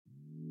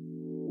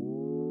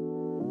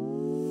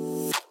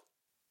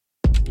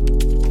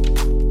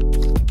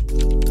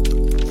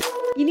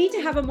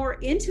have a more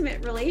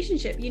intimate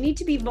relationship. You need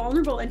to be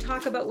vulnerable and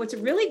talk about what's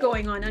really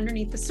going on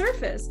underneath the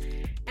surface.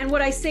 And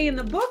what I say in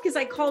the book is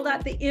I call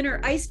that the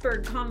inner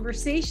iceberg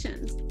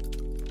conversations.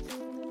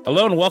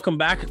 Hello and welcome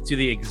back to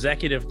the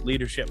Executive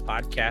Leadership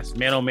Podcast.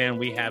 Man, oh man,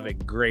 we have a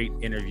great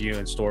interview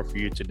in store for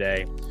you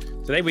today.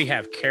 Today we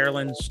have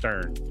Carolyn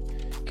Stern.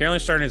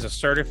 Carolyn Stern is a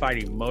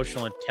certified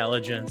emotional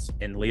intelligence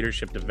and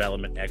leadership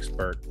development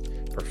expert,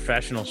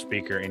 professional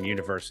speaker, and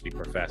university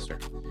professor.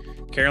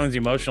 Carolyn's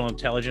emotional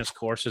intelligence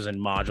courses and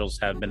modules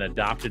have been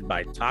adopted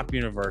by top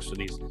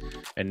universities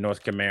in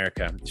North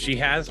America. She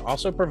has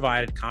also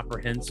provided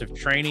comprehensive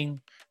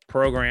training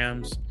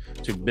programs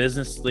to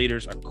business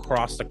leaders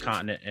across the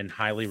continent and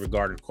highly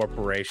regarded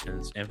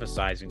corporations,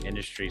 emphasizing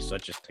industries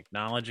such as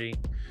technology,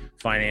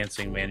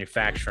 financing,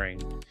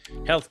 manufacturing,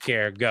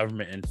 healthcare,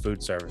 government, and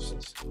food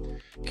services.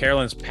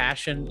 Carolyn's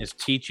passion is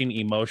teaching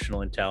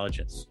emotional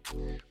intelligence,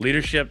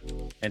 leadership,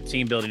 and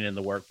team building in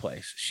the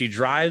workplace. She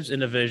drives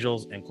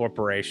individuals and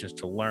corporations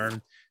to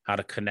learn how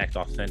to connect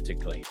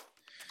authentically,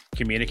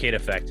 communicate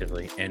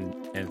effectively, and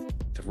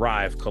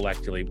thrive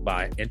collectively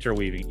by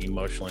interweaving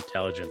emotional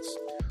intelligence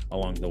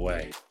along the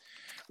way.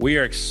 We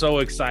are so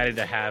excited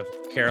to have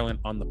Carolyn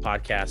on the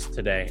podcast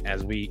today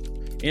as we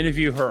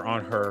interview her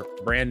on her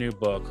brand new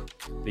book,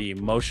 The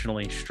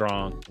Emotionally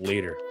Strong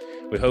Leader.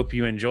 We hope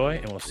you enjoy,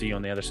 and we'll see you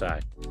on the other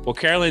side. Well,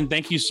 Carolyn,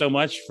 thank you so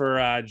much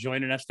for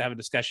joining us to have a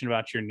discussion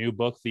about your new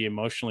book, The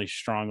Emotionally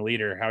Strong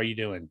Leader. How are you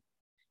doing?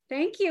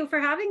 Thank you for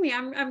having me.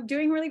 I'm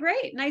doing really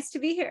great. Nice to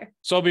be here.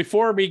 So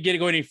before we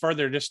go any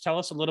further, just tell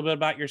us a little bit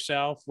about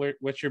yourself.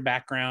 What's your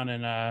background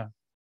and a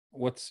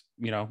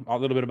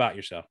little bit about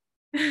yourself.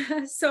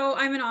 So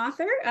I'm an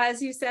author,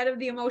 as you said, of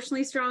The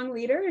Emotionally Strong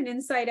Leader, an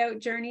inside-out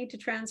journey to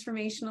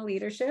transformational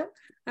leadership.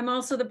 I'm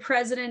also the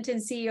president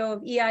and CEO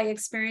of EI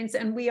Experience,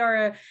 and we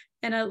are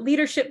a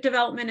leadership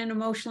development and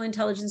emotional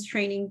intelligence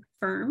training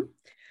firm.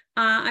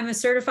 I'm a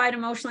certified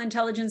emotional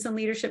intelligence and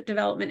leadership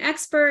development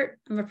expert.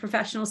 I'm a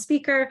professional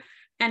speaker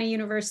and a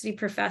university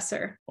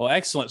professor. Well,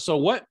 excellent. So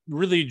what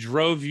really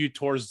drove you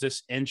towards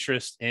this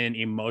interest in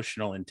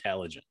emotional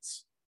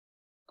intelligence?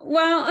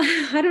 Well,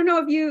 I don't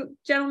know if you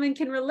gentlemen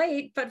can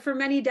relate, but for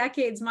many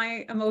decades,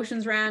 my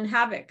emotions ran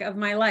havoc of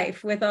my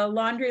life with a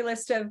laundry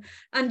list of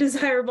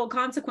undesirable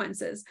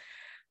consequences.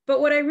 But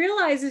what I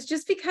realized is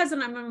just because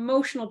I'm an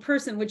emotional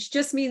person, which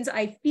just means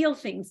I feel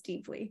things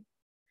deeply,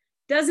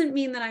 doesn't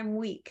mean that I'm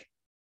weak.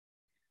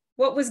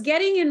 What was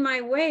getting in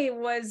my way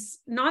was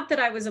not that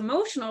I was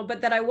emotional, but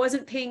that I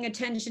wasn't paying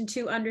attention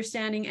to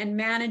understanding and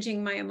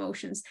managing my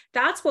emotions.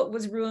 That's what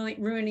was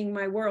ruining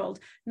my world,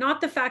 not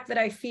the fact that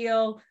I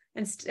felt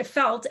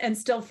and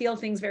still feel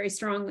things very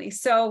strongly.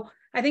 So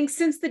I think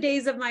since the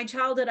days of my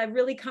childhood, I've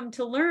really come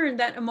to learn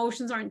that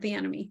emotions aren't the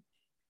enemy.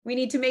 We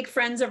need to make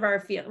friends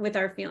with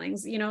our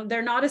feelings.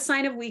 They're not a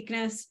sign of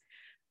weakness.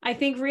 I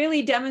think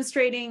really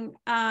demonstrating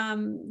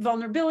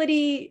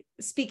vulnerability,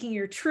 speaking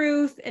your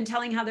truth, and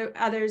telling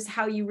others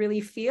how you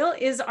really feel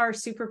is our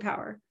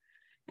superpower.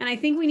 And I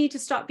think we need to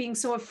stop being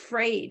so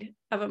afraid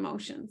of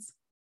emotions.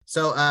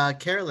 So,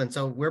 Carolyn,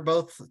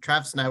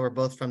 Travis and I were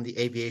both from the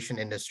aviation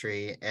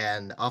industry,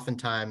 and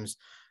oftentimes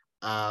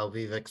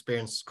we've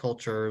experienced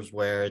cultures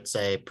where it's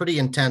a pretty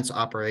intense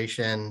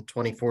operation,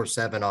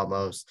 24/7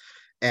 almost,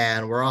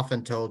 and we're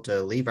often told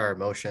to leave our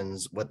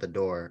emotions at the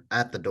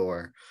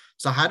door.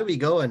 So how do we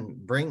go and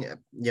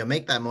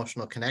make that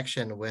emotional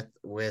connection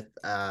with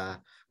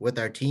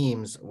our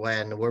teams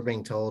when we're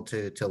being told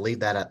to leave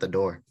that at the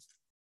door?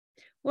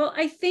 Well,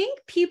 I think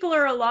people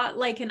are a lot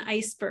like an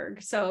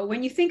iceberg. So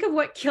when you think of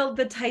what killed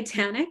the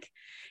Titanic,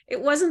 it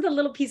wasn't the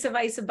little piece of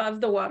ice above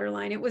the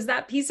waterline. It was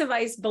that piece of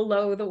ice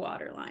below the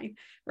waterline,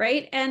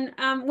 right? And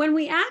when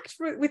we act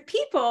with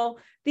people,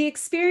 the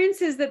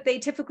experiences that they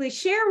typically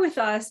share with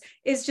us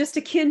is just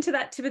akin to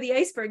that tip of the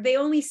iceberg. They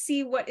only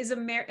see what is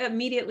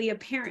immediately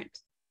apparent.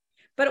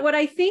 But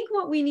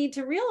what we need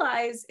to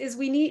realize is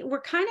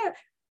we're kind of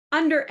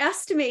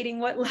underestimating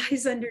what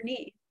lies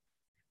underneath.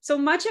 So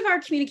much of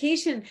our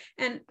communication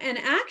and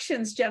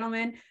actions,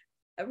 gentlemen,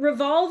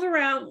 revolve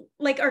around,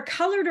 are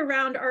colored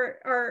around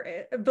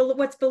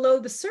what's below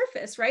the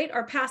surface, right?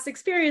 Our past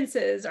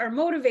experiences, our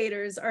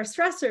motivators, our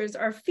stressors,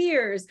 our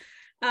fears,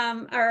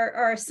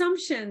 our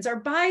assumptions, our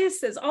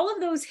biases, all of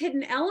those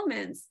hidden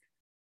elements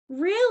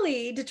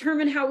really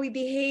determine how we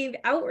behave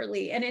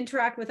outwardly and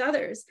interact with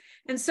others.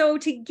 And so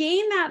to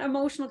gain that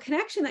emotional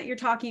connection that you're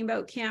talking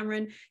about,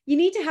 Cameron, you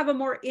need to have a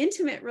more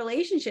intimate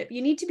relationship.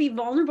 You need to be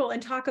vulnerable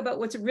and talk about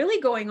what's really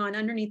going on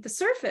underneath the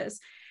surface.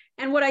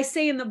 And what I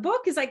say in the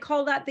book is I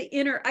call that the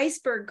inner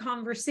iceberg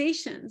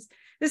conversations.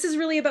 This is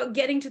really about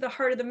getting to the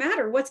heart of the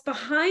matter. What's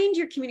behind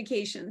your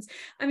communications?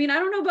 I mean, I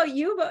don't know about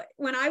you, but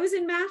when I was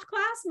in math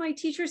class, my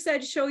teacher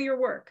said, show your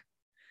work.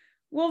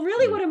 Well,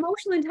 really what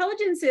emotional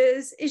intelligence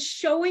is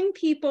showing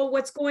people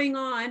what's going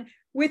on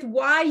with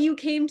why you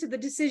came to the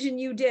decision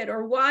you did,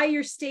 or why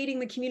you're stating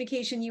the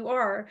communication you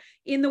are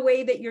in the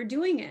way that you're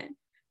doing it.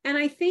 And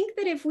I think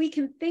that if we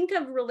can think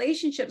of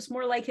relationships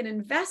more like an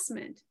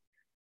investment,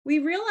 we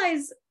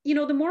realize,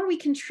 the more we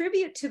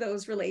contribute to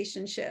those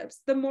relationships,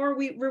 the more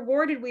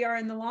rewarded we are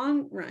in the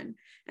long run.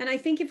 And I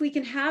think if we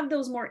can have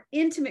those more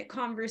intimate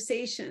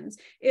conversations,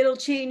 it'll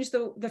change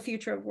the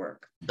future of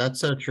work. That's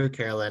so true,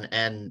 Carolyn.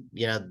 And,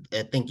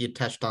 I think you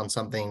touched on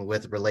something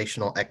with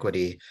relational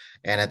equity.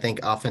 And I think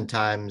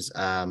oftentimes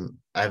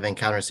I've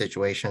encountered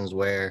situations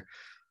where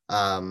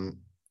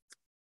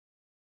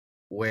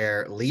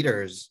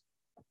leaders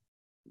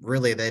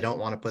really, they don't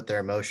want to put their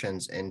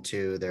emotions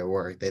into their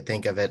work. They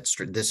think of it,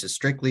 this is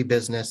strictly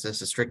business.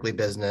 This is strictly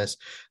business.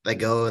 They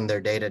go in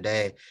their day to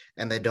day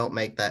and they don't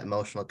make that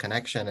emotional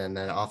connection. And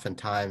then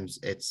oftentimes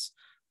it's,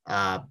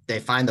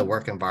 they find the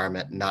work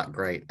environment not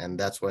great. And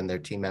that's when their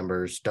team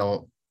members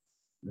don't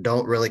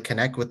really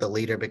connect with the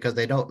leader because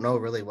they don't know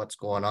really what's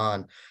going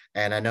on.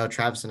 And I know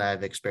Travis and I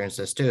have experienced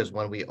this too, is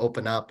when we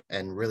open up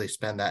and really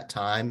spend that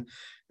time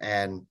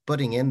and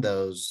putting in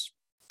those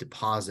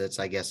deposits,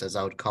 I guess, as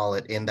I would call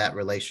it, in that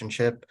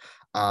relationship,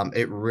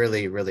 it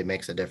really, really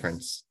makes a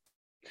difference.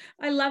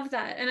 I love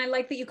that. And I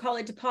like that you call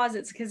it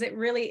deposits because it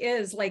really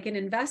is like an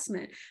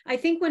investment. I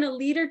think when a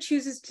leader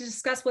chooses to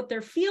discuss what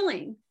they're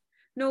feeling,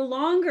 no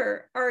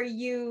longer are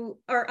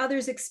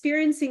others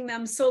experiencing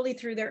them solely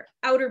through their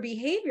outer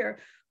behavior,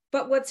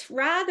 but what's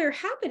rather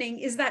happening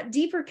is that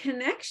deeper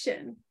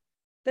connection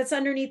that's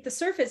underneath the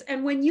surface.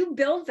 And when you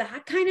build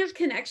that kind of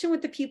connection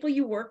with the people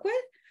you work with,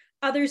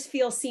 others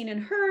feel seen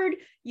and heard,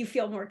 you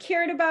feel more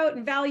cared about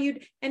and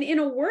valued. And in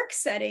a work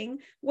setting,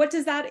 what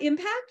does that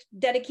impact?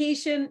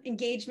 Dedication,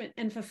 engagement,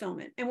 and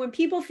fulfillment. And when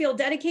people feel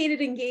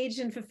dedicated, engaged,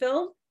 and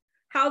fulfilled,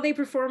 how they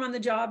perform on the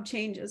job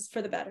changes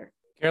for the better.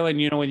 Carolyn,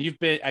 when you've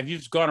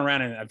gone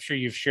around, and I'm sure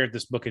you've shared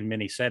this book in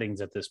many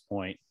settings at this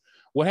point,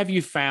 what have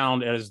you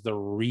found as the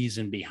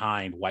reason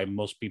behind why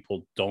most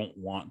people don't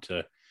want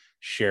to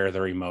share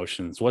their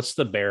emotions? What's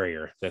the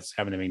barrier that's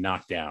having to be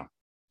knocked down?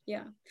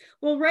 Yeah.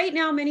 Well, right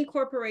now, many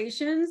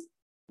corporations,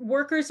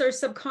 workers are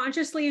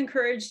subconsciously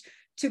encouraged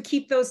to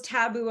keep those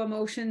taboo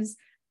emotions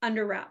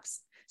under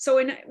wraps.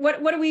 So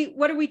what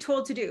are we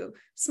told to do?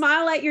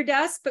 Smile at your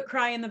desk, but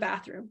cry in the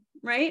bathroom,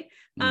 right?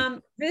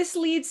 This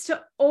leads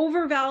to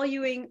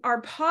overvaluing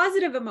our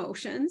positive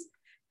emotions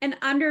and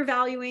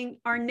undervaluing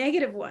our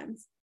negative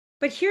ones.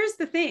 But here's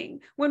the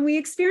thing, when we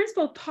experience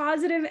both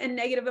positive and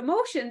negative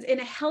emotions in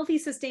a healthy,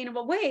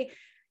 sustainable way,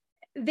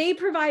 they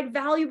provide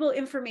valuable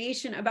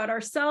information about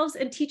ourselves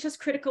and teach us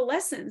critical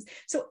lessons.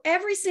 So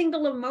every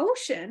single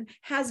emotion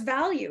has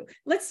value.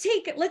 Let's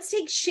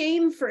take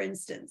shame, for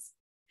instance.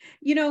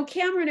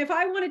 Cameron, if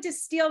I wanted to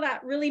steal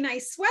that really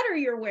nice sweater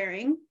you're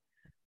wearing,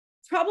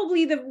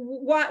 probably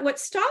what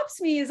stops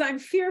me is I'm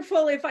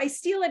fearful if I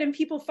steal it and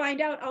people find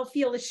out, I'll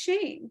feel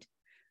ashamed.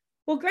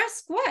 Well,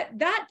 guess what?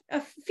 That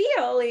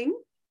feeling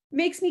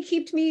keeps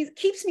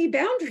me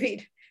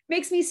boundaried,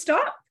 makes me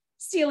stop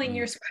stealing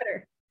your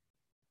sweater.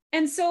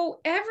 And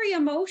so every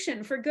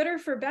emotion, for good or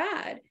for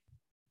bad,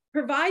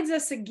 provides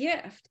us a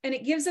gift and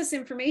it gives us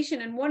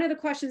information. And one of the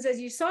questions,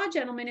 as you saw,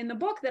 gentlemen, in the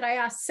book that I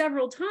asked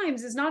several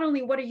times is not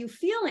only what are you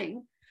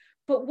feeling,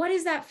 but what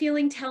is that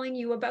feeling telling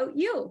you about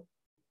you?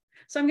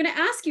 So I'm going to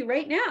ask you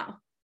right now,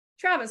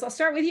 Travis, I'll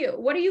start with you.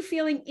 What are you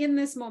feeling in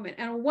this moment?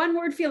 And a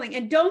one-word feeling.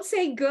 And don't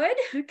say good,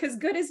 because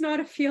good is not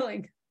a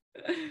feeling.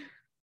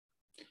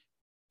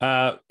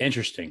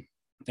 Interesting.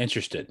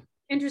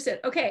 Interested.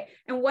 Okay.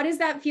 And what is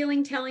that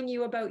feeling telling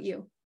you about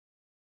you?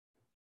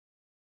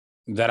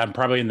 That I'm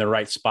probably in the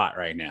right spot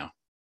right now.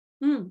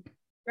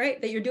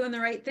 Right. That you're doing the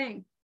right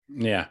thing.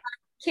 Yeah.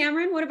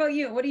 Cameron, what about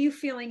you? What are you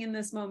feeling in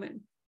this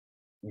moment?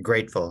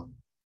 Grateful.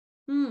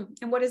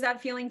 And what is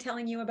that feeling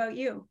telling you about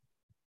you?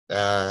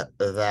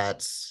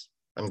 That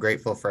I'm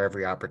grateful for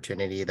every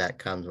opportunity that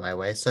comes my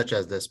way, such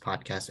as this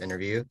podcast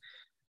interview,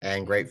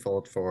 and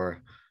grateful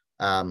for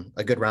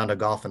a good round of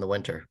golf in the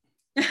winter.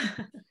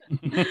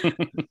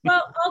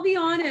 Well, I'll be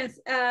honest,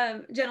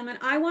 gentlemen,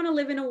 I want to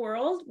live in a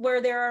world where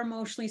there are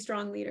emotionally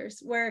strong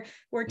leaders, where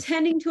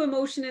tending to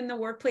emotion in the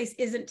workplace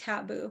isn't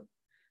taboo.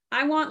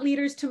 I want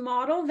leaders to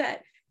model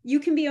that you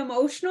can be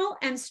emotional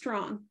and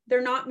strong.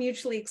 They're not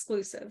mutually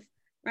exclusive,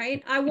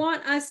 right? I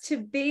want us to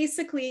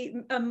basically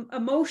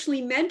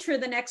emotionally mentor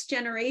the next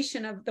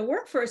generation of the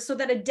workforce so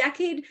that a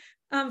decade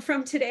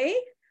from today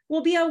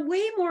will be a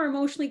way more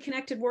emotionally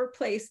connected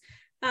workplace,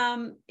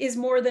 is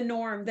more the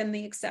norm than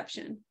the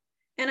exception.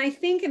 And I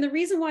think, and the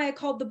reason why I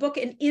called the book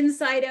An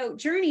Inside Out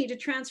Journey to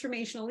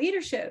Transformational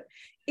Leadership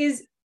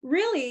is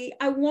really,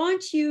 I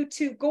want you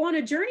to go on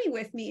a journey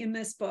with me in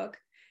this book.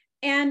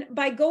 And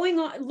by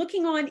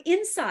looking on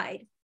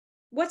inside,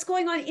 what's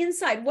going on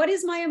inside? What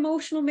is my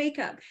emotional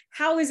makeup?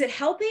 How is it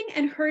helping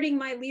and hurting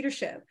my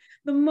leadership?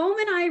 The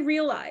moment I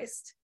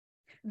realized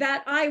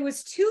that I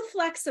was too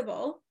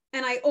flexible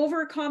and I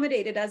over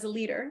accommodated as a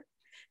leader,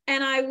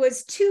 and I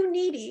was too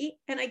needy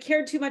and I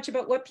cared too much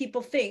about what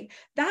people think,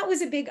 that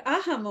was a big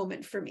aha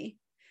moment for me,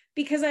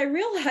 because I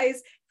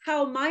realized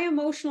how my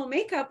emotional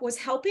makeup was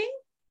helping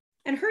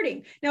and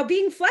hurting. Now,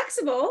 being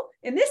flexible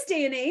in this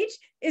day and age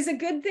is a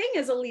good thing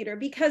as a leader,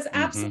 because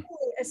absolutely,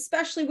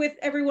 especially with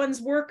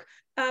everyone's work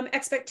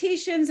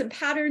expectations and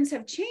patterns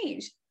have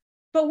changed.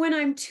 But when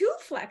I'm too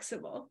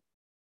flexible,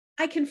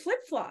 I can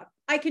flip-flop.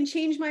 I can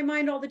change my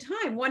mind all the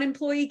time. One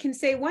employee can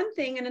say one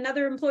thing and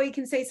another employee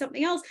can say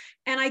something else,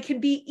 and I can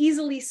be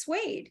easily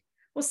swayed.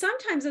 Well,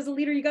 sometimes as a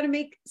leader, you got to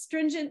make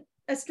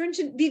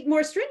be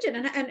more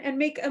stringent and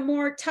make a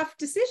more tough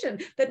decision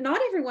that not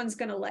everyone's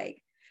going to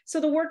like. So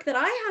the work that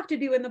I have to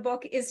do in the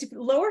book is to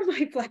lower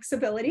my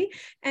flexibility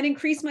and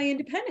increase my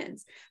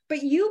independence.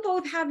 But you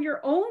both have your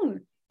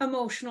own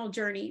emotional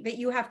journey that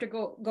you have to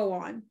go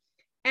on.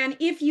 And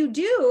if you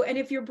do, and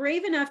if you're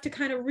brave enough to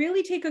kind of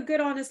really take a good,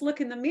 honest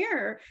look in the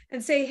mirror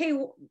and say, hey,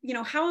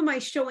 how am I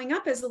showing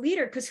up as a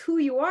leader? Because who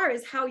you are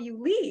is how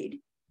you lead.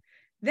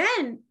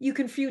 Then you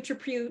can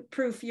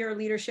future-proof your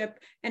leadership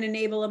and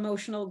enable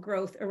emotional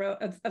growth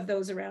of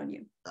those around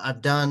you.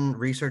 I've done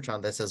research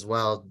on this as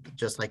well,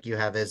 just like you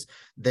have,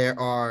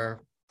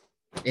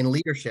 in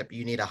leadership,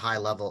 you need a high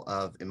level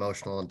of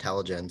emotional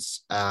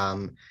intelligence.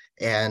 And,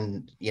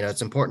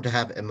 it's important to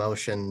have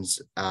emotions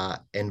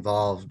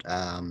involved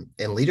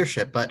in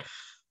leadership, but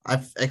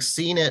I've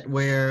seen it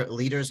where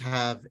leaders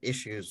have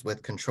issues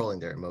with controlling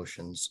their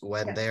emotions.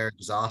 When they're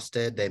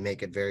exhausted, they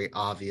make it very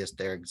obvious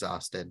they're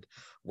exhausted.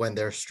 When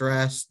they're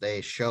stressed, they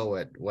show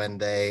it. When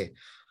they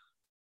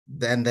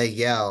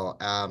yell.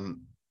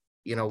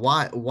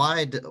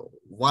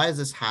 Why is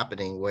this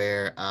happening?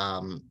 Where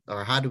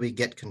or how do we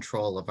get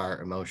control of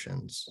our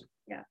emotions?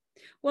 Yeah.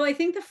 Well, I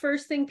think the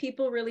first thing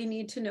people really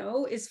need to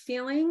know is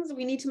feelings.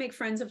 We need to make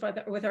friends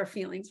with our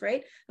feelings,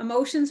 right?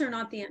 Emotions are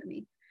not the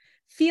enemy.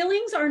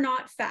 Feelings are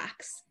not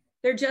facts.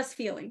 They're just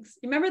feelings.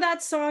 Remember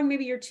that song?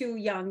 Maybe you're too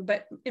young,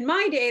 but in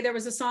my day, there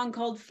was a song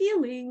called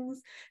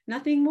Feelings,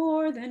 Nothing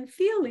More Than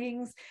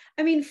Feelings.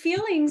 I mean,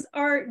 feelings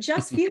are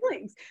just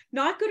feelings,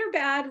 not good or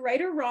bad,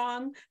 right or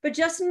wrong, but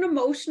just an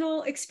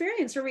emotional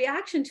experience or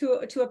reaction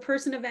to a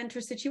person, event,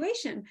 or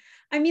situation.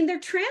 I mean, they're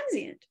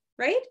transient,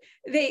 right?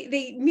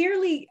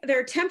 They're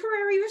a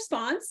temporary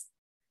response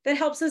that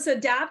helps us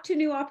adapt to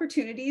new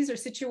opportunities or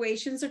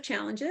situations or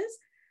challenges,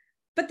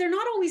 but they're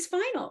not always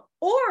final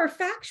or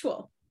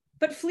factual,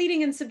 but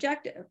fleeting and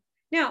subjective.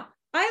 Now,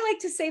 I like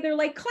to say they're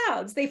like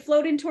clouds. They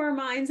float into our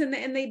minds and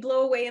they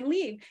blow away and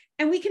leave.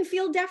 And we can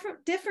feel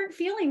different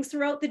feelings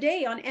throughout the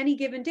day on any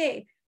given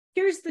day.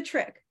 Here's the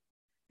trick.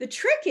 The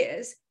trick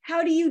is,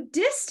 how do you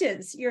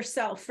distance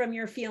yourself from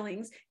your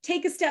feelings?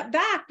 Take a step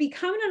back,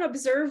 become an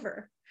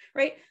observer,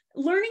 right?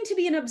 Learning to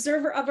be an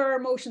observer of our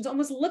emotions,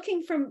 almost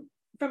looking from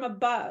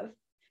above.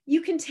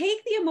 You can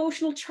take the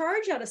emotional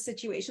charge out of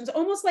situations,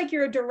 almost like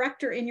you're a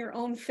director in your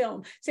own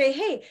film. Say,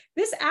 hey,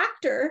 this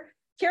actor,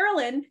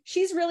 Carolyn,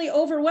 she's really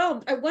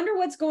overwhelmed. I wonder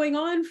what's going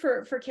on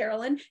for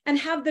Carolyn, and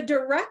have the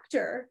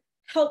director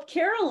help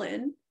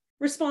Carolyn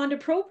respond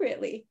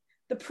appropriately.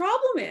 The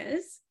problem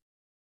is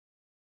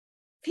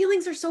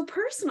feelings are so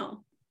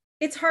personal.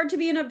 It's hard to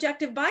be an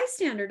objective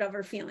bystander of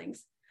our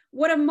feelings.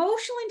 What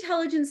emotional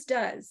intelligence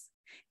does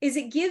is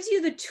it gives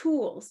you the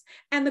tools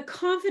and the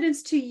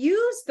confidence to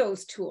use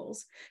those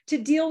tools to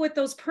deal with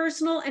those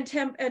personal and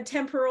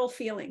temporal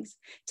feelings,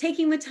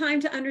 taking the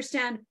time to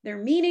understand their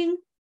meaning,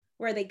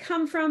 where they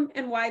come from,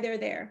 and why they're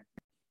there.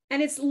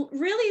 And it's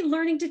really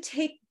learning to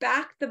take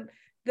back the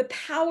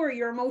power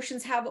your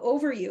emotions have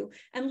over you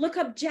and look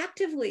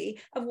objectively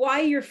of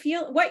why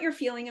what you're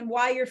feeling and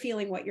why you're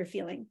feeling what you're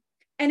feeling.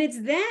 And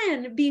it's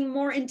then being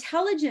more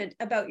intelligent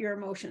about your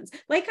emotions.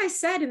 Like I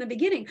said in the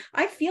beginning,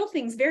 I feel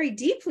things very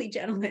deeply,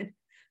 gentlemen,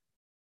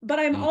 but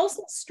I'm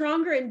also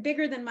stronger and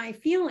bigger than my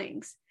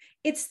feelings.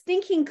 It's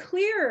thinking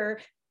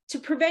clearer to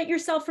prevent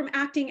yourself from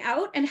acting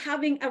out and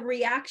having a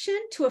reaction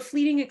to a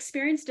fleeting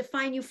experience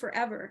define you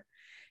forever.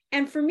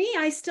 And for me,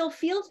 I still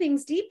feel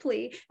things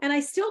deeply, and I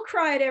still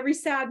cry at every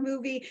sad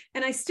movie,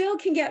 and I still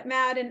can get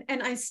mad,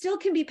 and I still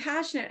can be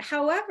passionate.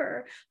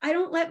 However, I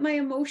don't let my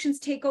emotions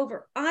take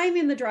over. I'm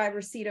in the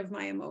driver's seat of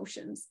my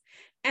emotions.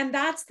 And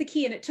that's the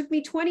key. And it took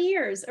me 20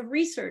 years of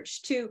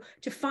research to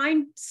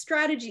find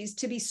strategies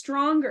to be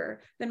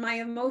stronger than my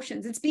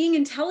emotions. It's being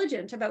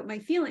intelligent about my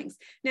feelings.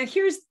 Now,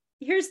 here's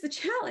the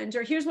challenge,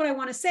 or here's what I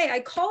want to say.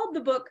 I called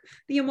the book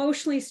The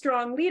Emotionally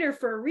Strong Leader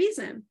for a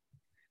reason.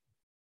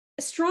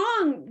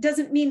 Strong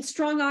doesn't mean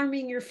strong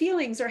arming your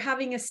feelings or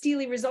having a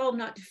steely resolve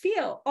not to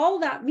feel. All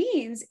that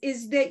means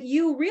is that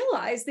you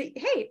realize that,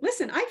 hey,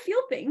 listen, I feel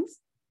things.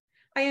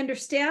 I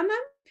understand them.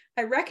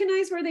 I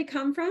recognize where they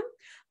come from.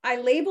 I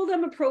label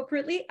them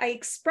appropriately. I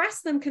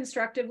express them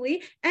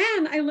constructively,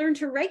 and I learn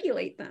to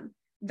regulate them.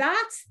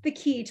 That's the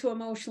key to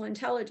emotional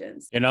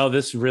intelligence.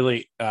 This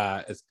really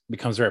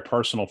becomes very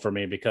personal for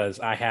me, because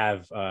I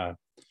have a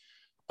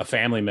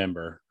family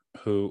member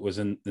who was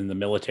in the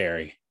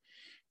military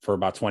for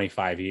about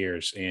 25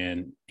 years.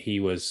 And he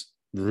was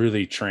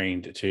really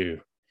trained to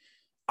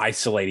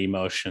isolate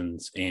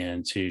emotions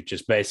and to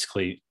just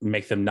basically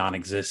make them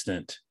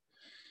non-existent.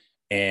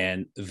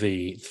 And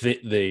the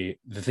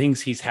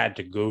things he's had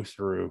to go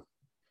through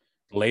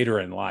later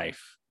in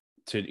life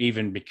to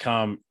even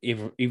become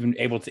even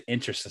able to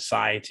enter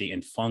society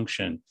and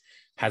function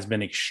has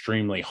been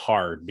extremely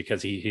hard,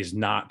 because he's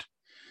not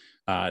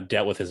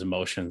dealt with his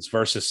emotions,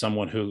 versus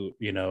someone who,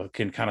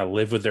 can kind of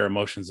live with their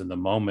emotions in the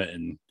moment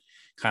and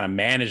kind of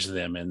manage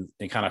them and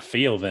kind of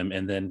feel them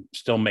and then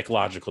still make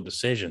logical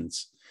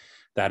decisions.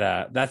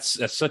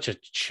 That's such a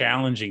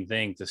challenging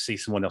thing to see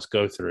someone else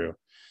go through.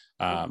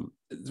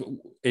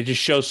 It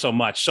just shows so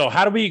much. So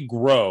how do we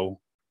grow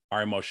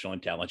our emotional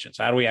intelligence?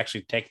 How do we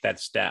actually take that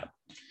step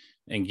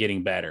in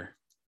getting better?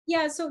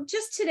 Yeah, so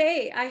just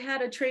today I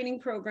had a training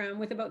program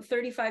with about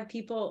 35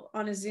 people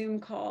on a Zoom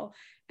call.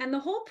 And the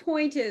whole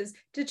point is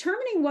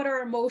determining what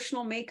our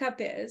emotional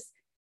makeup is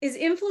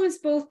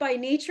influenced both by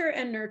nature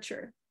and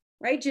nurture,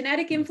 right?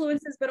 Genetic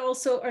influences, but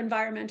also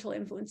environmental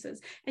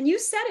influences. And you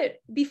said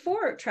it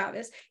before,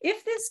 Travis,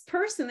 if this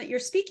person that you're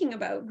speaking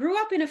about grew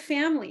up in a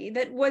family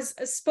that was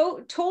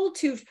told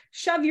to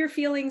shove your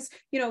feelings,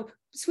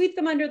 sweep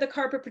them under the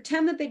carpet,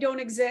 pretend that they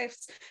don't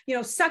exist,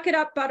 suck it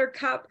up,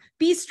 buttercup,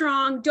 be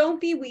strong, don't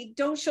be weak,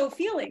 don't show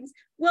feelings.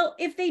 Well,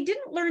 if they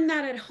didn't learn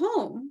that at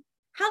home,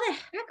 how the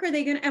heck are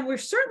they going to, and we're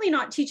certainly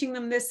not teaching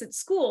them this at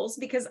schools,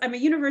 because I'm a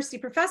university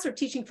professor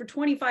teaching for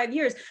 25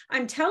 years.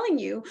 I'm telling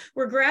you,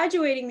 we're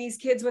graduating these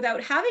kids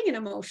without having an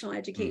emotional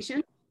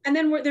education. And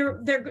then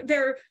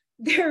they're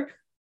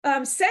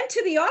sent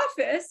to the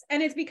office,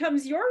 and it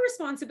becomes your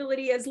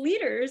responsibility as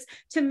leaders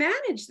to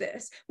manage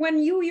this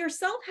when you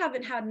yourself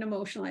haven't had an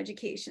emotional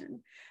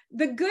education.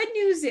 The good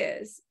news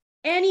is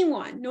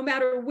anyone, no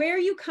matter where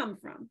you come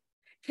from,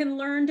 can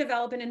learn,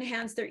 develop, and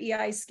enhance their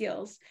EI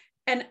skills.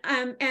 And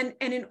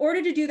in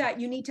order to do that,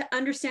 you need to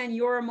understand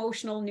your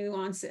emotional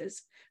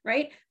nuances,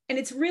 right? And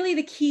it's really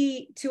the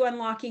key to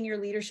unlocking your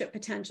leadership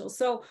potential.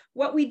 So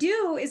what I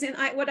do is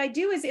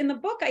in the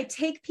book, I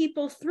take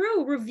people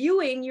through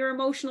reviewing your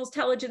emotional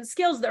intelligence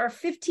skills. There are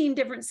 15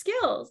 different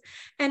skills,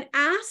 and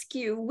ask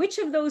you which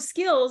of those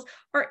skills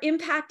are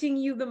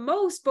impacting you the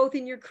most, both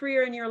in your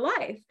career and your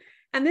life.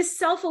 And this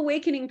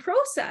self-awakening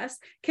process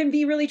can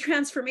be really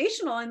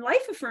transformational and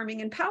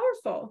life-affirming and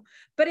powerful,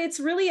 but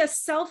it's really a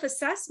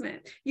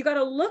self-assessment. You got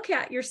to look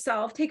at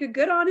yourself, take a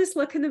good, honest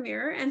look in the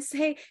mirror and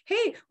say,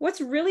 hey,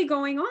 what's really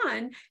going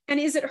on? And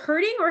is it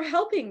hurting or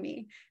helping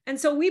me? And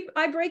so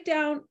I break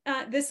down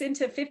this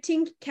into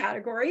 15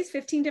 categories,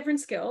 15 different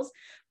skills,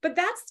 but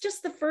that's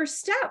just the first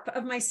step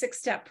of my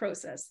 6-step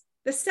process.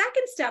 The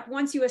second step,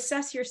 once you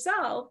assess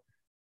yourself,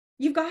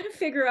 you've got to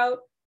figure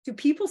out, do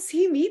people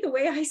see me the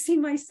way I see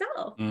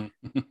myself?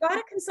 You've got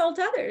to consult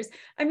others.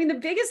 I mean, the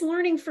biggest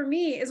learning for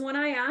me is when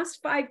I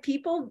asked 5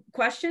 people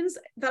questions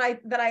that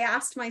I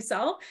asked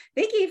myself,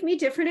 they gave me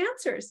different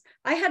answers.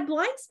 I had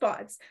blind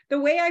spots. The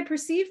way I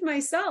perceived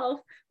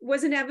myself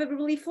was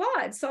inevitably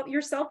flawed. So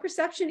your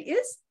self-perception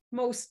is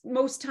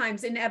most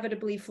times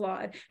inevitably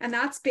flawed, and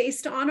that's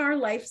based on our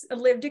life's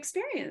lived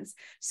experience.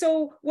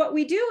 So what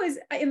we do is,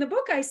 in the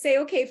book, I say,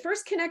 okay,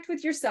 first connect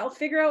with yourself,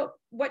 figure out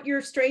what your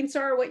strengths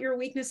are, what your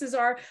weaknesses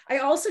are. I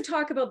also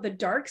talk about the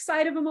dark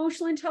side of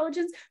emotional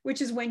intelligence,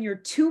 which is when you're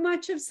too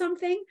much of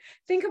something.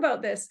 Think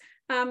about this.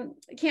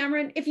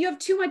 Cameron, if you have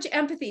too much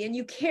empathy and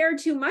you care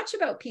too much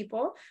about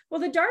people,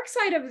 well, the dark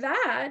side of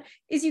that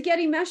is you get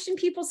enmeshed in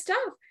people's stuff.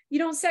 You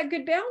don't set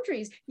good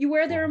boundaries. You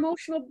wear their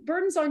emotional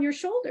burdens on your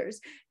shoulders.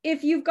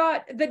 If you've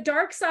got the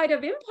dark side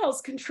of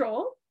impulse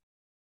control,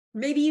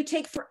 maybe you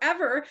take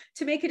forever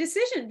to make a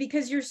decision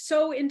because you're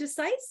so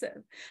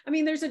indecisive. I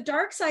mean, there's a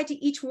dark side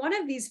to each one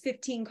of these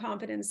 15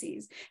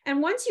 competencies.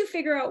 And once you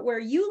figure out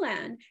where you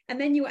land, and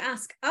then you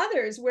ask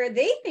others where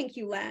they think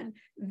you land,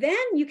 then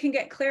you can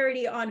get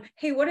clarity on,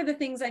 hey, what are the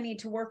things I need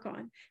to work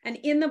on? And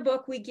in the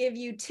book, we give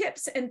you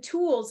tips and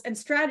tools and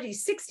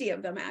strategies, 60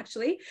 of them,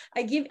 actually.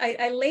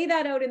 I lay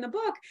that out in the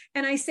book,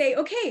 and I say,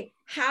 okay,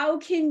 how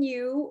can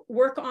you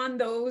work on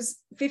those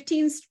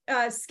 15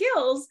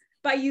 skills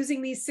by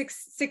using these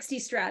 60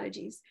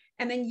 strategies?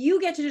 And then you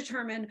get to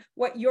determine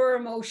what your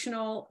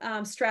emotional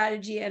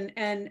strategy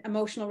and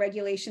emotional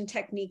regulation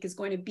technique is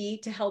going to be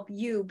to help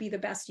you be the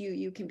best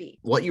you can be.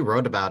 What you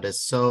wrote about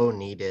is so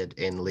needed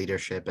in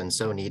leadership and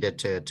so needed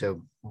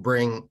to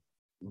bring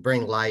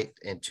light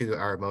into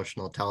our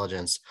emotional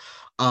intelligence.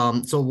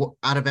 So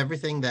out of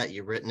everything that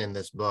you've written in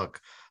this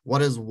book,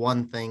 what is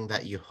one thing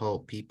that you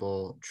hope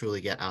people truly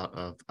get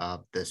out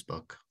of this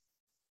book?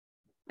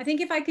 I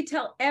think if I could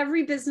tell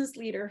every business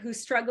leader who's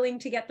struggling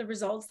to get the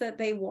results that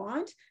they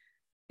want,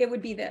 it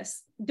would be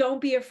this: don't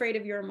be afraid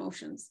of your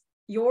emotions,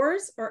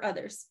 yours or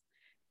others.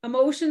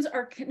 Emotions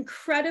are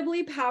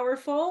incredibly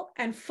powerful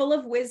and full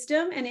of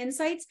wisdom and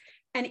insights.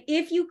 And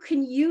if you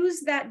can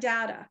use that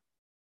data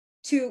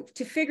to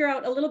figure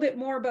out a little bit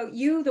more about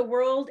you, the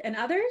world, and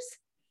others,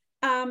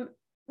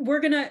 you're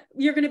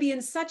gonna be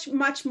in such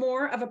much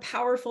more of a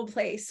powerful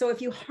place. So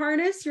if you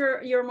harness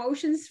your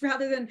emotions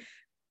rather than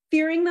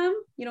fearing them,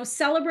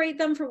 celebrate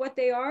them for what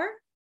they are,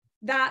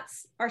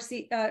 that's our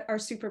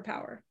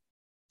superpower.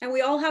 And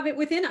we all have it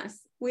within us.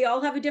 We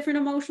all have a different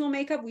emotional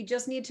makeup. We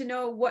just need to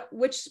know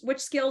which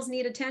skills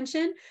need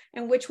attention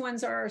and which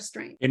ones are our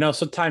strength.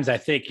 Sometimes I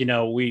think,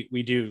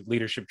 we do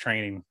leadership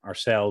training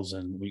ourselves,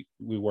 and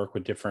we work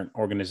with different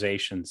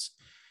organizations.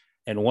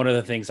 And one of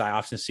the things I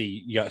often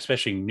see,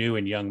 especially new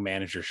and young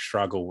managers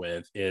struggle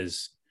with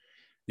is,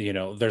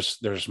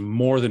 there's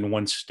more than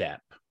one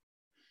step.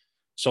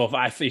 So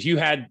if you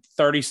had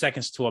 30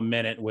 seconds to a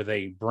minute with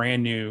a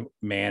brand new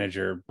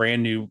manager,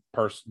 brand new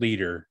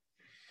leader,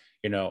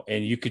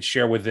 and you could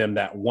share with them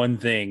that one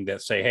thing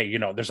that say, hey,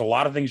 there's a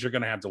lot of things you're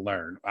going to have to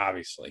learn,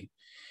 obviously.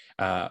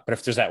 But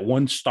if there's that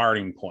one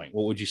starting point,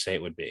 what would you say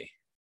it would be?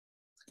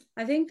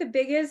 I think the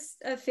biggest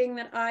thing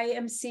that I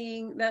am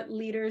seeing that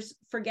leaders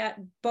forget,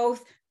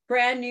 both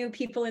brand new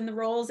people in the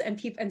roles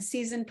and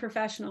seasoned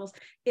professionals,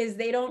 is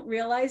they don't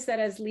realize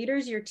that as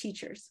leaders, you're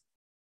teachers.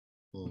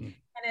 And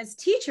as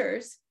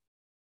teachers,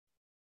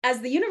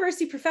 as the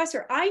university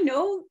professor, I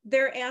know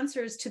their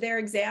answers to their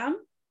exam,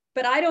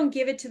 but I don't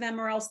give it to them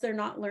or else they're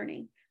not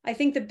learning. I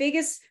think the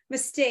biggest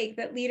mistake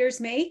that leaders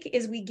make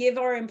is we give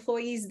our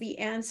employees the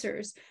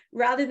answers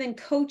rather than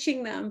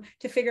coaching them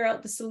to figure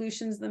out the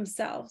solutions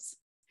themselves.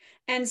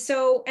 And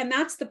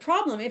that's the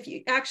problem. If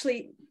you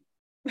actually,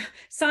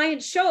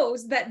 science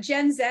shows that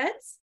Gen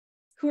Zs,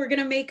 who are going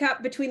to make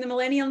up, between the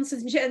millennials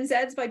and Gen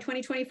Zs by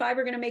 2025,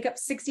 are going to make up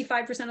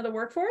 65% of the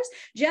workforce.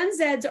 Gen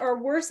Zs are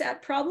worse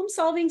at problem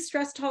solving,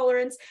 stress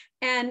tolerance,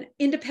 and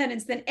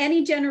independence than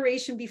any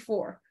generation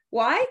before.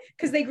 Why?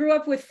 Because they grew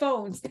up with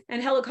phones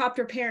and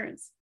helicopter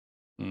parents.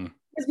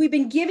 Because we've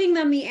been giving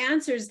them the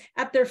answers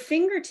at their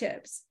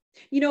fingertips.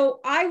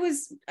 I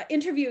was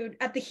interviewed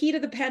at the heat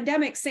of the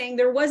pandemic saying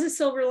there was a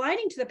silver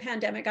lining to the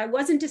pandemic. I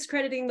wasn't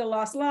discrediting the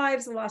lost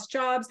lives, the lost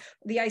jobs,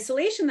 the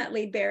isolation that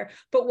laid bare.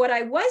 But what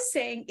I was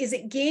saying is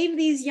it gave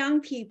these young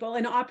people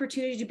an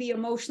opportunity to be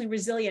emotionally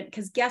resilient.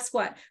 Because guess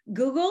what?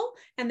 Google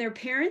and their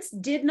parents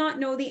did not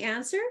know the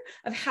answer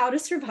of how to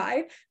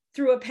survive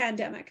through a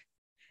pandemic.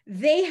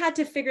 They had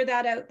to figure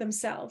that out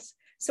themselves.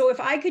 So if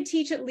I could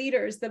teach at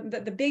leaders,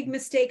 the big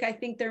mistake I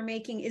think they're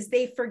making is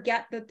they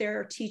forget that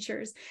they're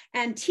teachers.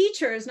 And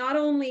teachers not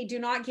only do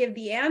not give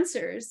the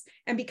answers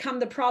and become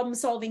the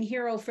problem-solving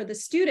hero for the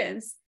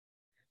students,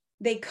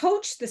 they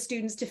coach the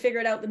students to figure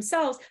it out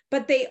themselves,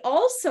 but they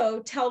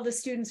also tell the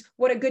students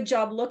what a good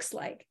job looks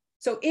like.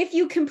 So if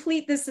you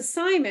complete this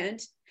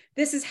assignment,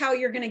 this is how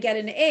you're going to get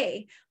an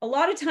A. A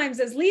lot of times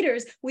as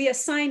leaders, we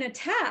assign a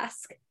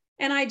task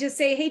and I just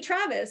say, hey,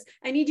 Travis,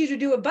 I need you to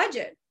do a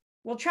budget.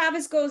 Well,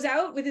 Travis goes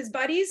out with his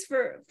buddies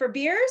for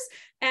beers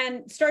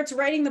and starts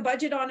writing the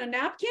budget on a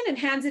napkin and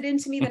hands it in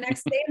to me the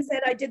next day and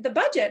said, I did the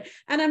budget.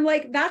 And I'm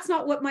like, that's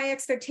not what my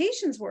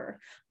expectations were.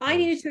 I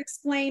needed to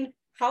explain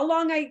how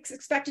long I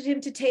expected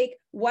him to take,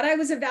 what I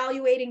was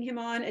evaluating him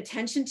on,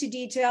 attention to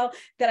detail,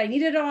 that I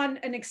needed on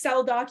an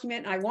Excel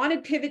document. I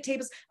wanted pivot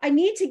tables. I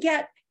need to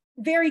get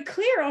very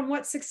clear on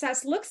what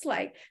success looks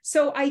like.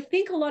 So I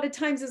think a lot of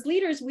times as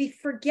leaders, we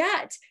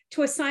forget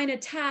to assign a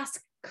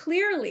task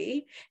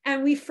clearly,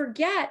 and we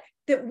forget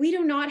that we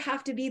do not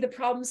have to be the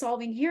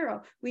problem-solving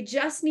hero. We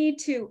just need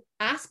to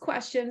ask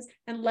questions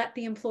and let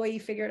the employee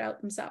figure it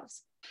out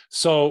themselves.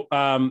 So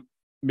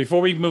before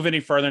we move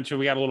any further into,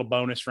 we got a little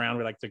bonus round.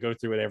 We like to go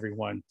through it,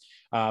 everyone.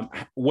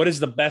 What is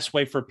the best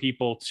way for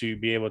people to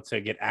be able to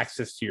get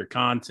access to your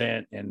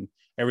content and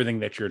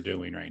everything that you're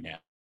doing right now?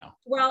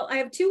 Well, I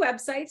have two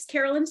websites,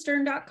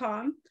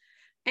 carolynstern.com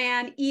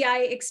and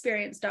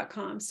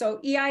eiexperience.com.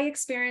 So EI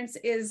Experience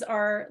is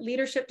our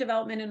leadership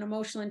development and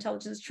emotional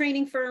intelligence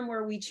training firm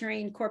where we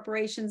train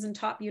corporations and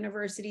top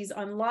universities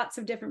on lots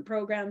of different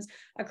programs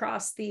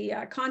across the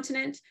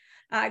continent.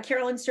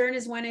 Carolyn Stern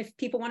is when if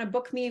people want to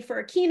book me for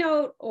a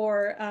keynote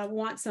or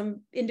want some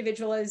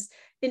individualized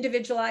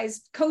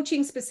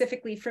coaching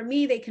specifically from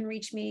me, they can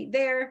reach me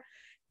there.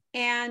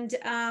 And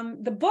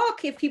the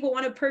book, if people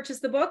want to purchase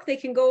the book, they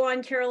can go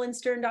on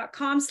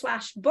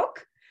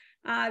carolynstern.com/book.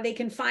 They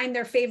can find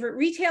their favorite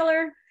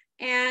retailer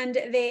and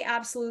they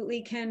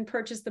absolutely can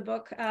purchase the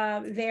book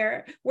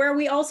there, where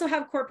we also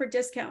have corporate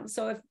discounts.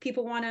 So if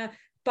people want to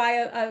buy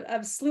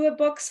a slew of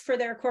books for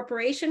their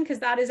corporation, because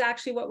that is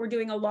actually what we're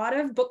doing a lot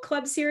of, book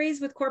club series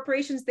with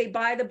corporations. They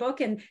buy the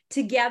book and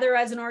together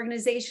as an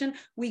organization,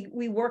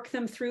 we work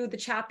them through the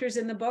chapters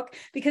in the book,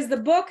 because the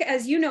book,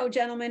 as you know,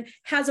 gentlemen,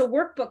 has a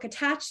workbook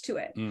attached to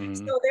it.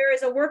 So there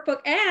is a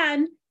workbook,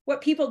 and what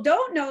people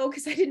don't know,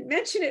 because I didn't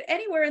mention it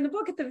anywhere in the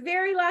book, at the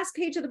very last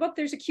page of the book,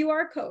 there's a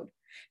QR code.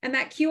 And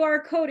that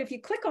QR code, if you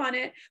click on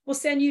it, will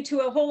send you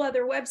to a whole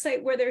other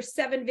website where there's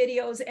 7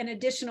 videos and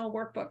additional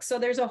workbooks. So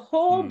there's a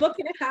whole book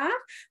and a half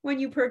when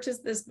you purchase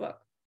this book.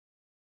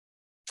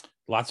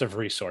 Lots of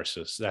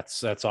resources.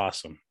 That's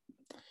awesome.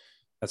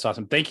 That's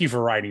awesome. Thank you for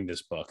writing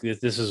this book.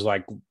 This is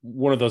like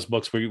one of those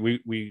books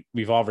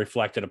we've all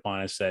reflected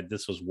upon and said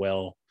this was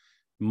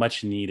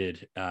much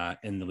needed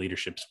in the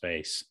leadership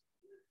space.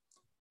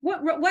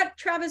 What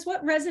Travis,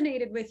 what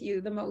resonated with you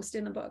the most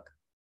in the book?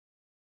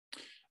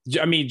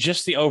 I mean,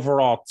 just the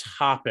overall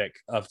topic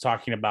of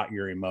talking about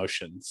your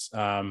emotions.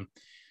 I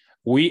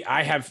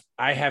have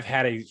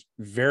had a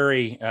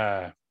very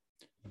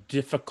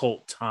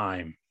difficult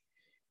time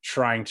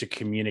trying to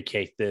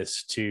communicate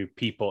this to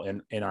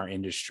people in our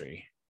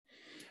industry,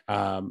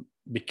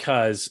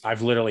 because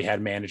I've literally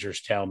had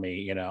managers tell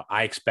me,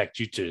 I expect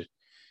you to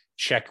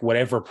check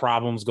whatever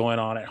problems going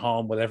on at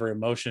home, whatever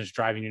emotions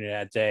driving you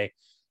that day,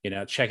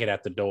 check it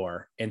at the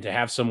door. And to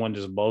have someone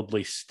just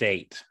boldly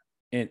state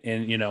and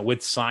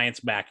with science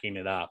backing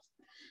it up,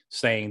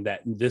 saying that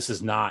this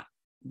is not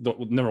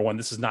number one,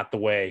 this is not the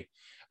way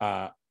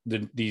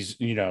these,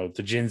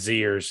 the Gen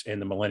Zers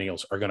and the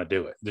millennials are going to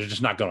do it. They're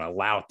just not going to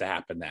allow it to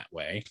happen that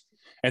way.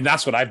 And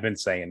that's what I've been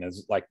saying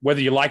is like,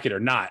 whether you like it or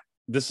not,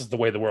 this is the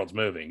way the world's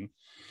moving.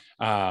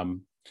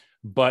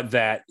 But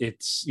that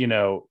it's,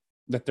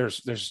 that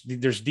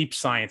there's deep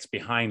science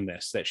behind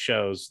this that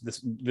shows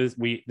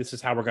this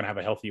is how we're going to have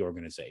a healthy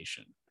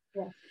organization.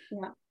 Yeah.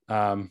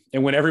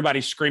 And when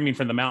everybody's screaming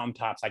from the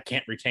mountaintops, I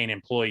can't retain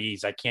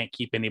employees, I can't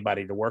keep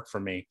anybody to work for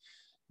me,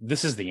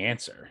 this is the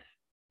answer.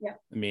 Yeah,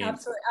 I mean,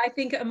 absolutely. I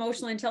think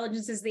emotional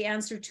intelligence is the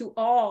answer to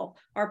all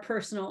our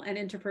personal and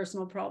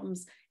interpersonal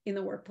problems in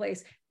the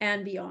workplace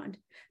and beyond.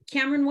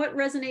 Cameron, what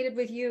resonated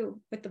with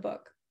you with the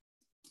book?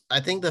 I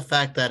think the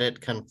fact that it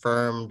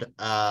confirmed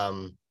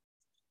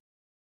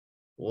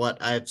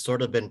what I've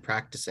sort of been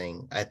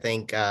practicing. I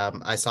think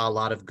I saw a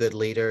lot of good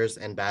leaders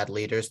and bad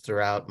leaders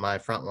throughout my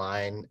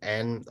frontline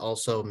and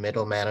also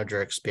middle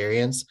manager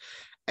experience.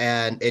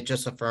 And it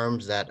just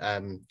affirms that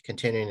I'm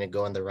continuing to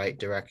go in the right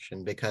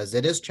direction, because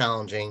it is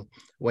challenging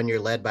when you're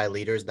led by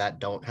leaders that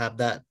don't have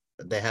that.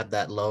 They have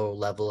that low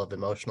level of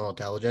emotional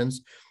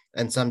intelligence.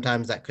 And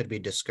sometimes that could be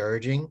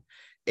discouraging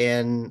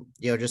in,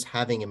 just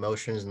having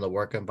emotions in the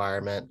work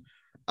environment.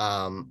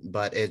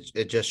 But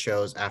it just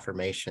shows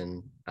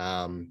affirmation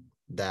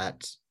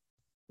that,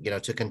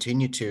 to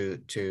continue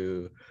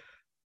to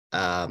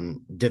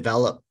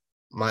develop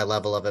my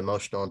level of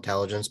emotional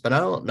intelligence, but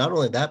not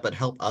only that, but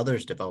help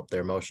others develop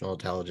their emotional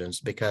intelligence,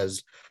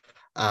 because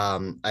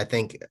I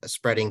think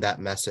spreading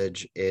that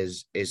message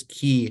is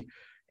key,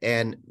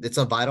 and it's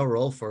a vital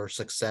role for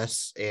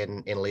success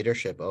in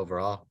leadership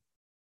overall.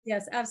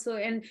 Yes,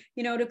 absolutely. And,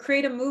 to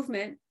create a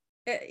movement,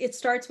 it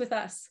starts with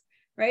us,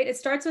 right? It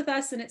starts with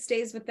us and it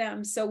stays with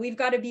them. So we've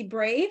got to be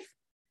brave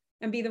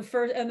and be the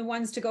first and the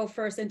ones to go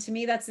first. And to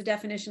me, that's the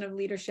definition of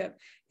leadership.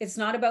 It's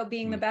not about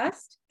being the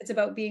best. It's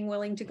about being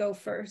willing to go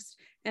first.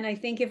 And I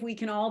think if we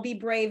can all be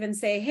brave and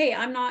say, hey,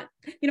 I'm not,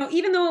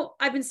 even though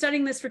I've been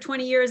studying this for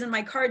 20 years and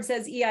my card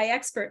says EI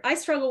expert, I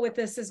struggle with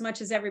this as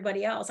much as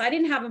everybody else. I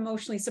didn't have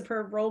emotionally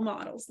superb role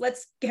models.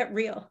 Let's get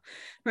real,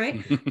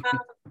 right?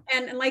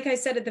 And like I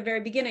said at the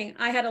very beginning,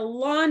 I had a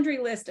laundry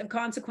list of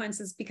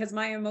consequences because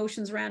my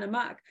emotions ran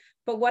amok.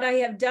 But what I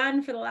have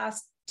done for the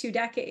last 2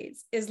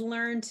 decades is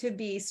learn to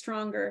be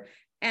stronger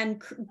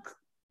and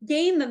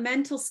gain the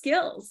mental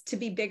skills to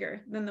be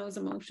bigger than those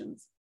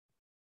emotions.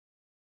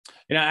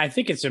 I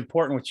think it's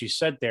important what you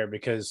said there,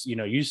 because,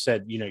 you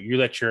said, you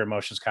let your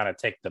emotions kind of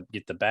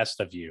get the best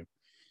of you,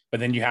 but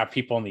then you have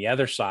people on the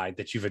other side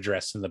that you've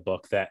addressed in the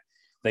book that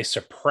they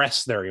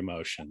suppress their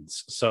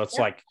emotions. So it's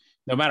like,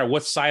 no matter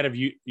what side of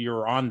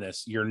you're on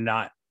this, you're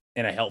not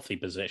in a healthy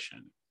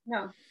position.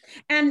 No.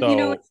 And,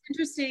 it's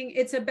interesting.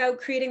 It's about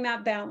creating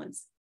that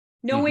balance.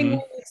 Knowing when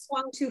we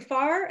swung too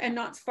far and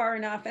not far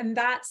enough. And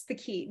that's the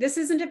key. This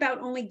isn't about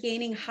only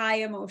gaining high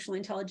emotional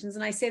intelligence.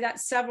 And I say that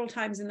several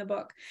times in the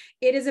book.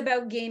 It is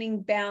about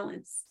gaining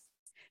balance.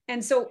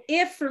 And so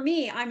if for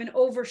me, I'm an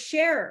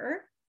oversharer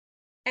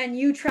and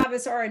you,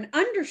 Travis, are an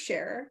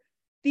undersharer,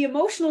 the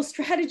emotional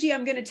strategy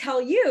I'm going to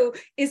tell you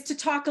is to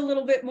talk a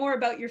little bit more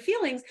about your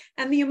feelings.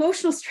 And the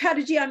emotional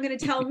strategy I'm going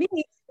to tell me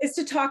is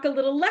to talk a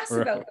little less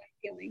about my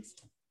feelings.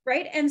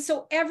 Right. And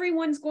so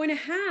everyone's going to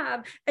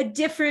have a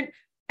different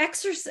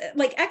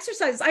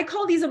exercises. I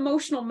call these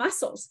emotional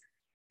muscles,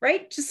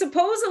 right? Just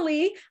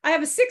supposedly I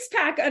have a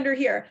 6-pack under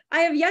here. I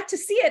have yet to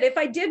see it. If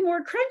I did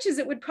more crunches,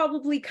 it would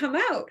probably come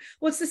out.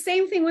 Well, it's the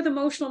same thing with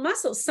emotional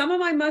muscles. Some of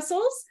my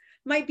muscles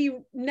might be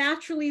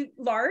naturally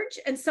large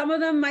and some of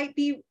them might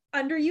be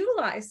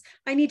underutilized.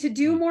 I need to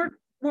do more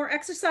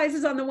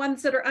exercises on the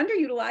ones that are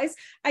underutilized.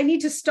 I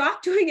need to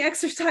stop doing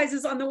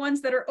exercises on the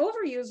ones that are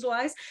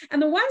overutilized,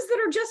 and the ones that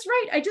are just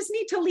right, I just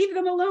need to leave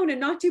them alone and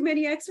not do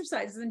many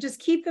exercises and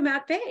just keep them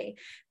at bay.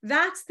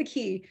 That's the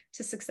key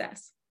to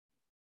success.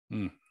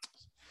 So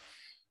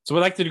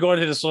we'd like to go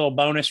into this little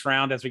bonus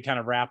round as we kind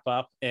of wrap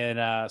up.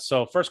 And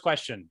so first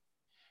question,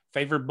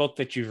 favorite book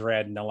that you've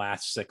read in the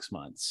last 6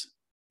 months?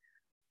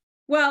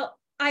 Well,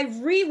 I've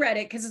reread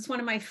it because it's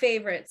one of my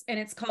favorites, and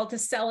it's called To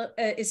Sell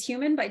is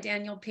Human by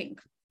Daniel Pink.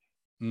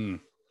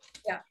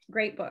 Yeah,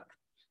 great book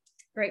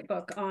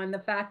on the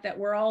fact that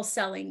we're all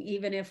selling,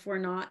 even if we're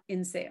not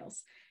in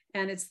sales.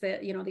 And it's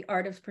the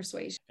art of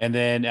persuasion. And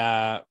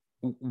then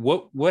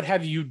what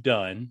have you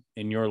done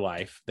in your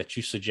life that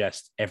you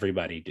suggest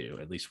everybody do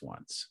at least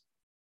once?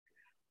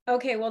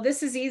 Okay, well,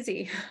 this is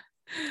easy.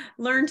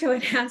 Learn to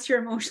enhance your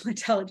emotional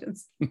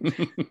intelligence.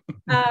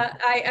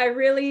 I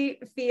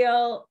really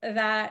feel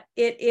that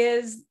it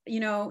is,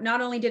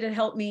 not only did it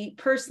help me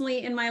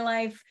personally in my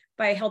life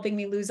by helping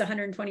me lose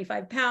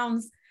 125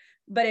 pounds,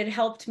 but it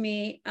helped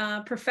me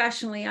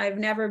professionally. I've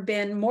never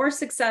been more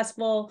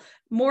successful,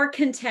 more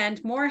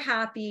content, more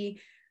happy.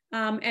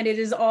 And it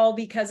is all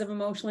because of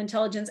emotional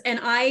intelligence. And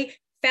I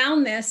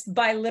found this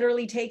by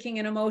literally taking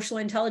an emotional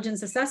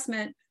intelligence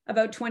assessment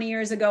about 20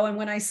 years ago. And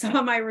when I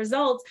saw my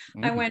results,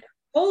 I went,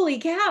 holy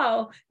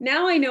cow,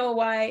 now I know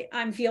why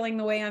I'm feeling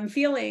the way I'm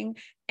feeling.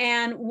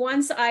 And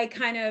once I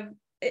kind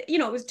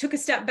of, took a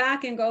step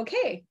back and go,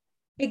 okay,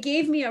 it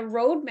gave me a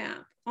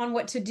roadmap on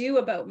what to do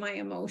about my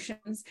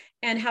emotions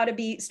and how to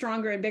be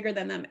stronger and bigger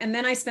than them. And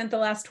then I spent the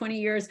last 20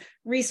 years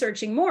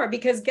researching more,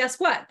 because guess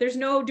what? There's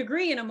no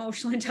degree in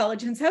emotional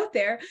intelligence out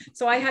there.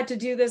 So I had to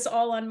do this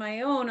all on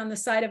my own on the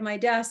side of my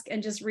desk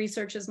and just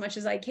research as much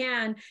as I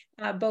can,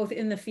 both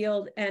in the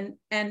field and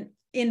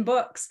in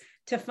books,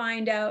 to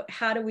find out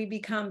how do we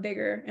become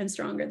bigger and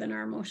stronger than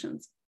our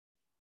emotions.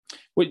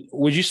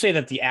 Would you say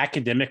that the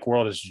academic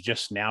world is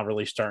just now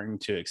really starting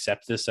to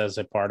accept this as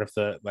a part of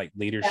the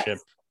leadership?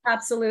 Yes,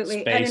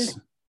 absolutely. Space?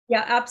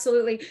 Yeah,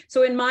 absolutely.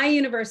 So in my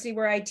university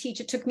where I teach,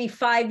 it took me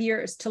 5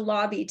 years to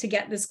lobby to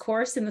get this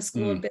course in the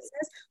School of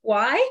Business.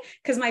 Why?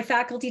 Because my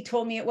faculty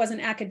told me it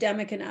wasn't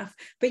academic enough.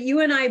 But you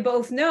and I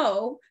both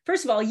know,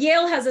 first of all,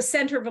 Yale has a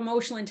Center of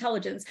Emotional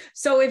Intelligence.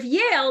 So if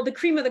Yale, the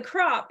cream of the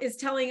crop, is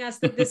telling us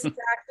that this is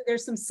actually,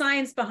 there's some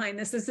science behind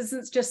this, this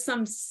isn't just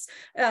some,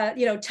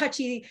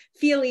 touchy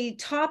feely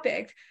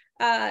topic.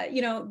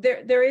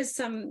 There is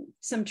some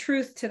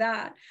truth to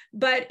that.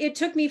 But it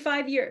took me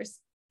 5 years.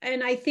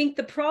 And I think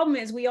the problem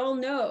is, we all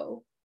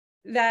know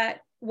that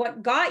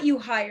what got you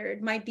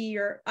hired might be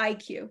your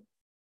IQ,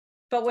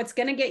 but what's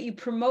going to get you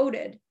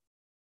promoted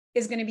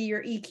is going to be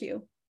your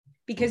EQ,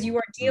 because you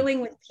are dealing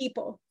with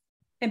people,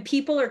 and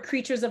people are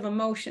creatures of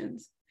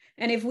emotions.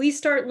 And if we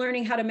start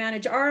learning how to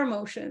manage our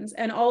emotions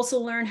and also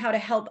learn how to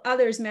help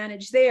others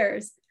manage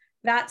theirs,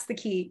 that's the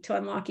key to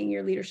unlocking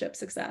your leadership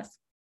success.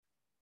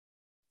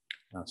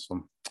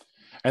 Awesome.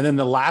 And then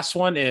the last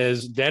one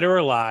is, dead or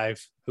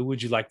alive, who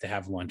would you like to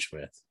have lunch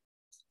with?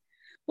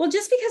 Well,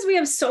 just because we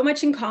have so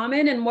much in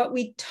common, and what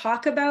we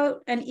talk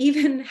about and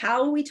even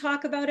how we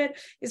talk about it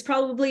is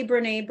probably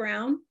Brene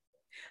Brown,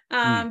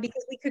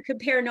 because we could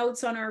compare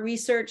notes on our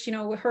research,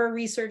 her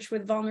research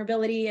with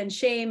vulnerability and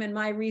shame and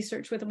my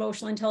research with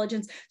emotional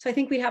intelligence. So I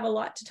think we'd have a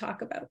lot to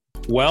talk about.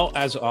 Well,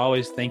 as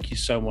always, thank you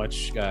so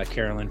much,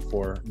 Carolyn,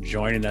 for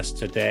joining us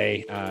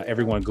today.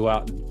 Everyone go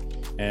out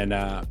and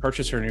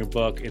purchase her new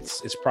book.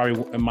 It's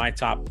probably in my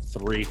top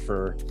 3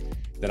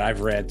 that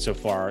I've read so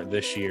far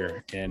this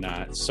year. And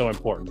it's so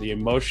important. The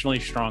Emotionally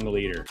Strong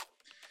Leader.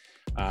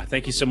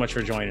 Thank you so much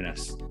for joining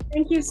us.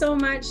 Thank you so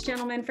much,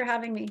 gentlemen, for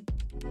having me.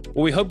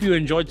 Well, we hope you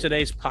enjoyed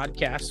today's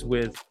podcast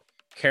with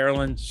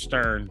Carolyn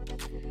Stern.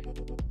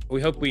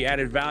 We hope we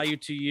added value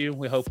to you.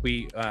 We hope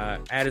we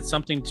added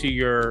something to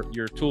your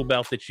tool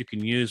belt that you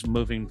can use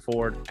moving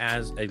forward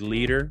as a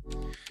leader.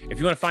 If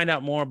you want to find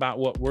out more about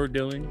what we're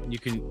doing, you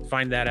can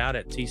find that out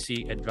at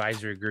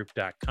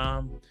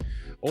tcadvisorygroup.com,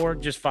 or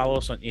just follow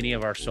us on any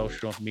of our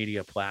social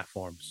media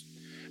platforms.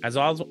 As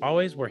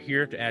always, we're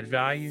here to add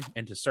value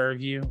and to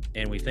serve you.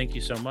 And we thank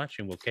you so much,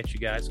 and we'll catch you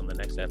guys on the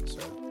next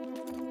episode.